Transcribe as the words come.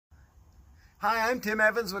Hi, I'm Tim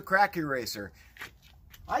Evans with Crack Eraser.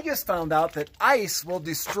 I just found out that ice will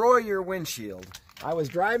destroy your windshield. I was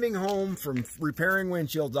driving home from repairing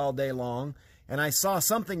windshields all day long, and I saw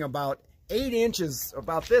something about 8 inches,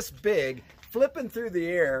 about this big, flipping through the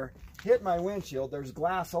air, hit my windshield. There's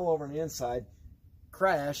glass all over the inside,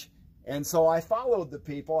 crash. And so I followed the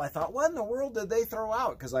people. I thought, what in the world did they throw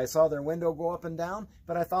out? Because I saw their window go up and down.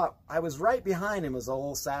 But I thought, I was right behind him. It was a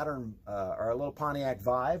little Saturn or a little Pontiac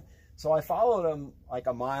Vibe. So I followed them like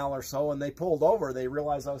a mile or so, and they pulled over. They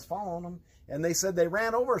realized I was following them. And they said they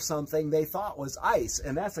ran over something they thought was ice.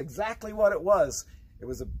 And that's exactly what it was. It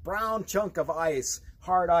was a brown chunk of ice,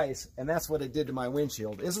 hard ice. And that's what it did to my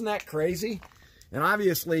windshield. Isn't that crazy? And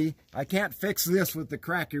obviously, I can't fix this with the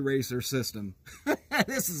Crack Eraser system.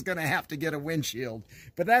 This is going to have to get a windshield.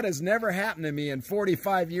 But that has never happened to me in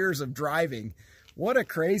 45 years of driving. What a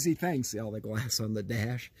crazy thing. See all the glass on the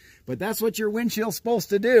dash? But that's what your windshield's supposed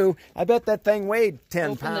to do. I bet that thing weighed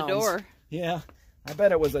 10 pounds. Open the door. Yeah. I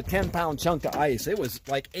bet it was a 10-pound chunk of ice. It was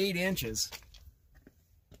like 8 inches.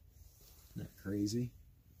 Isn't that crazy?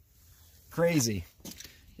 Crazy.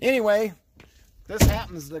 Anyway, this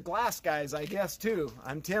happens to the glass guys, I guess, too.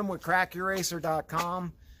 I'm Tim with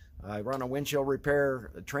crackeraser.com. I run a windshield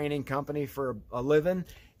repair training company for a living,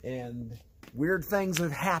 and weird things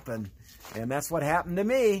have happened, and that's what happened to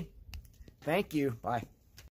me. Thank you. Bye.